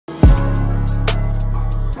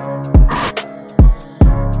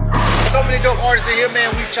dope artists in here, man.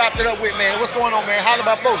 We chopped it up with, man. What's going on, man? Holla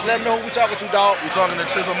about folks. Let them know who we talking to, dog. We talking to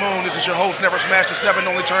TIZZLE Moon. This is your host. Never smashed a 7,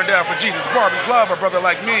 only turned down for Jesus. Barbie's love, a brother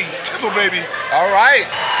like me. It's TIZZLE, baby. All right.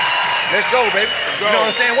 Let's go, baby. Let's go. You know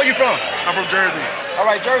what I'm saying? Where you from? I'm from Jersey. All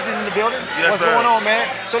right, Jersey's in the building. Yes, What's sir. going on, man?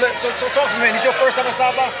 So talk to me, man. This your first time at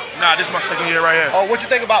South by? Nah, this is my second year right here. Oh, what you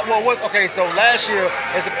think about, okay, so last year,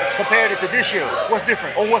 compared it to this year, what's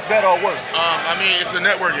different? Or what's better or worse? I mean, it's the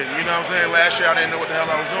networking, you know what I'm saying? Last year, I didn't know what the hell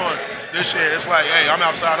I was doing. This year, it's like, hey, I'm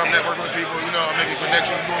outside, I'm networking with people, you know, I'm making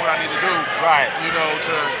connections, doing what I need to do. Right. You know,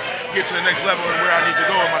 to get to the next level and where I need to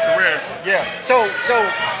go in my career. Yeah, so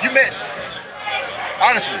you met,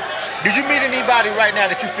 honestly, did you meet anybody right now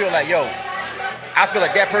that you feel like, yo, I feel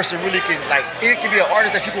like that person really can, like, it can be an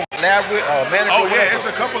artist that you can collab with, manager. Oh yeah, whatever. it's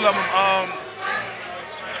a couple of them.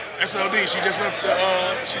 SLD, she just left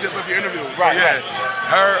the interview. Right, so, yeah,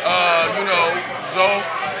 right. Her, you know, Zoe,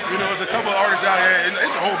 you know, there's a couple of artists out here, and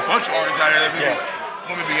it's a whole bunch of artists out here.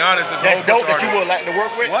 Let me be honest, it's a whole bunch of artists. That's dope that you would like to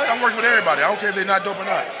work with? What? I'm working with everybody. I don't care if they're not dope or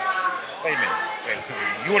not. Wait a minute.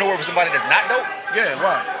 You want to work with somebody that's not dope? Yeah,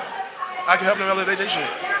 why? I can help them elevate their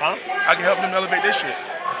shit. Huh? I can help them elevate their shit.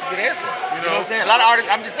 That's a good answer. You know What I'm saying? A lot of artists,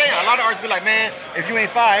 I'm just saying, a lot of artists be like, man, if you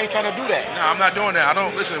ain't fire, I ain't trying to do that. Nah, I'm not doing that. I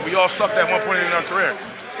don't, listen, we all sucked at one point in our career.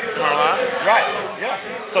 Am I lying? Right, yeah.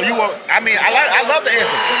 So you were, I mean, I love the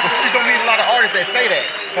answer, but you just don't meet a lot of artists that say that.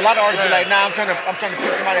 A lot of artists be like, nah, I'm trying to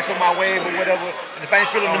pick somebody that's on my wave or whatever, and if I ain't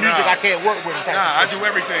feeling the music, I can't work with them. Nah, I do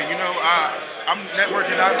everything, you know, I'm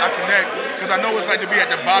networking, I connect, because I know it's like to be at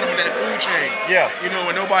the bottom of that food chain. Yeah. You know,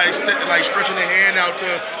 and nobody's like stretching their hand out to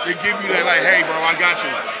give you that, like, hey, bro, I got you.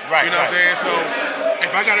 Right. You know what I'm saying? So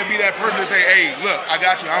if I got to be that person to say, hey, look, I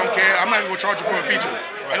got you, I don't care, I'm not even going to charge you for a feature.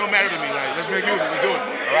 It don't matter to me. Like, let's make music. Let's do it.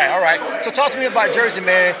 All right. So talk to me about Jersey,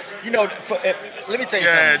 man. You know, let me tell you something.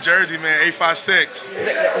 Yeah, Jersey, man. 856.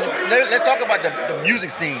 Let's talk about the music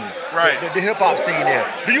scene. Right. The hip hop scene there.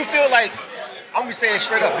 Do you feel like, I'm gonna say it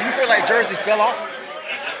straight up, do you feel like Jersey fell off?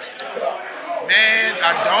 Man,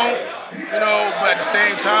 I don't. You know, but at the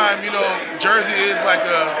same time, you know, Jersey is like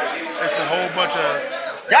it's a whole bunch of.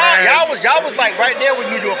 Y'all was like right there with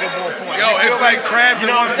New York at one point. Yo, it's like crabs in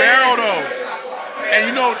one barrel though. And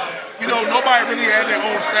you know, nobody really had their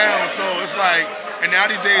own sound, so it's like, and now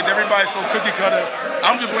these days everybody's so cookie cutter.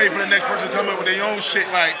 I'm just waiting for the next person to come up with their own shit.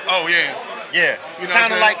 Like, oh yeah, yeah, you know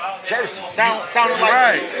sounding like Jersey, sounding like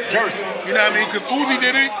right. Jersey. You know what I mean? Because Uzi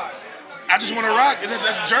did it. I just want to rock.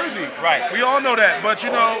 That's Jersey. Right. We all know that, but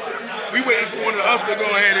you know, we waiting for one of us to go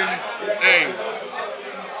ahead and, hey,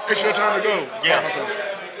 it's your time to go. Yeah.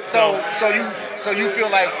 So you feel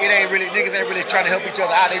like niggas ain't really trying to help each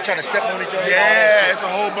other out. They trying to step on each other. Yeah, it's a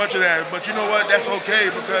whole bunch of that. But you know what? That's okay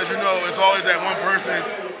because you know it's always that one person.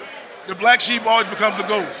 The black sheep always becomes a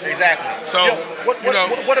goat. Exactly. So what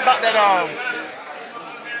about that?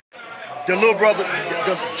 The little brother,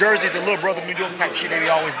 the Jersey, the little brother New York type shit. They be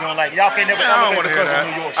always doing like y'all can't never. I don't want to hear that.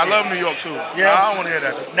 New York I love New York too. Yeah, I don't want to hear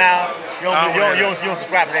that. Nah, you don't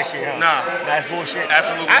subscribe to that shit, huh? Nah, that's bullshit.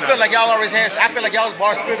 Absolutely. I feel like y'all always had. I feel like y'all's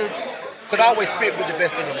bar spitters could always spit with the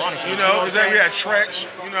best of them, honestly. You know, exactly. We had Tretch.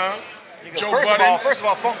 You know, Joe Budden. First of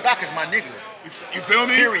all, Funk Doc is my nigga. You feel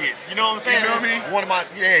me? Period. You know what I'm saying? You feel me? One of my,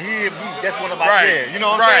 that's one of my, right. You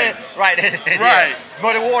know what I'm saying? Right. Right.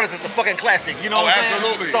 Muddy Waters is the fucking classic. You know what I'm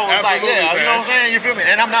absolutely. saying? So it's like, man. you know what I'm saying? You feel me?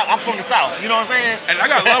 And I'm from the South. You know what I'm saying? And I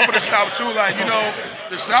got love for the South too. Like, you know,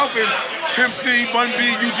 the South is Pimp C, Bun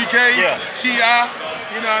B, UGK, T.I.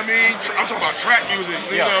 You know what I mean? I'm talking about trap music.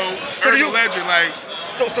 You know, urban legend. Like,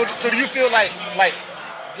 so do you feel like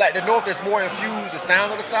the North is more infused the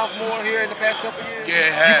sound of the South more here in the past couple of years? Yeah,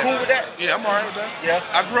 it has. You cool with that? Yeah, I'm alright with that. Yeah.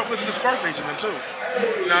 I grew up listening to Scarface in them too.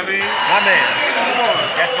 You know what I mean? My man. Come on.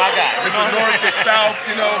 That's my guy. It's the North, the South,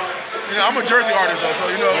 you know, I'm a Jersey artist though,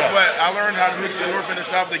 so you know, but I learned how to mix the North and the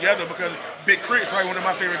South together because Big Crit is probably one of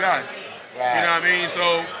my favorite guys. Right. You know what I mean?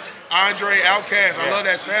 So Andre, Outkast, I love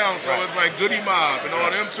that sound. So it's like Goody Mob and all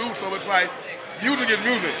them too. So it's like music is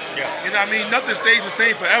music. Yeah. You know what I mean? Nothing stays the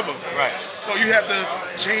same forever. Right. So you have to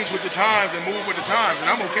change with the times and move with the times, and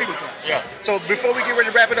I'm okay with that. Yeah. So before we get ready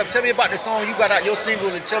to wrap it up, tell me about the song you got out, your single,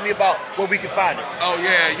 and tell me about where we can find it. Oh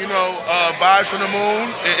yeah, you know, Vibes from the Moon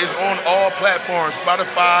is on all platforms: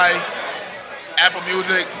 Spotify, Apple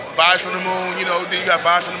Music. Vibes from the Moon. You know, then you got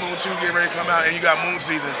Vibes from the Moon 2 getting ready to come out, and you got Moon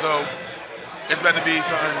Season. So it's about to be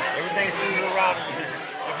something. Everything's centered around the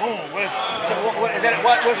moon. What's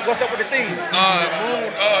up with the theme? Moon,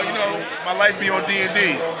 you know, my life be on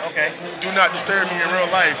D&D. Okay. Do not disturb me in real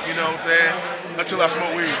life, you know what I'm saying? until I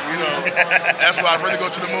smoke weed, you know. That's why I'd rather go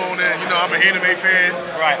to the moon, and, you know, I'm an anime fan.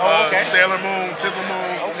 Right, oh, okay. Sailor Moon, TIZZLE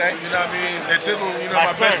Moon. Okay. You know what I mean? And TIZZLE, you know,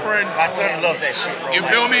 my son, best friend. My son loves that shit, bro. You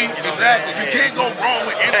feel me? Exactly. You can't go wrong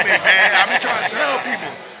with anime, man. I've been trying to tell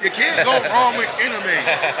people. You can't go wrong with anime. You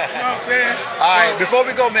know what I'm saying? All right, before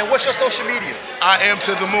we go, man, what's your social media? I am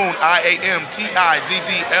TIZZLE Moon. IAMTIZZLEMOON.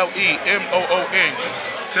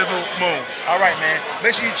 TIZZLE Moon. All right, man.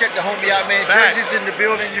 Make sure you check the homie out, man. Facts. Jersey's in the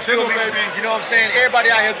building. You feel TIZZLE, me? baby. You know what I'm saying? Everybody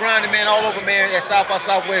out here grinding, man, all over, man, at South by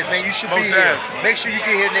Southwest, man. You should be here. Make sure you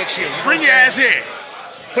get here next year. You know Bring your ass here.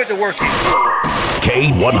 Put the work in.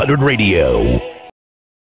 K100 Radio.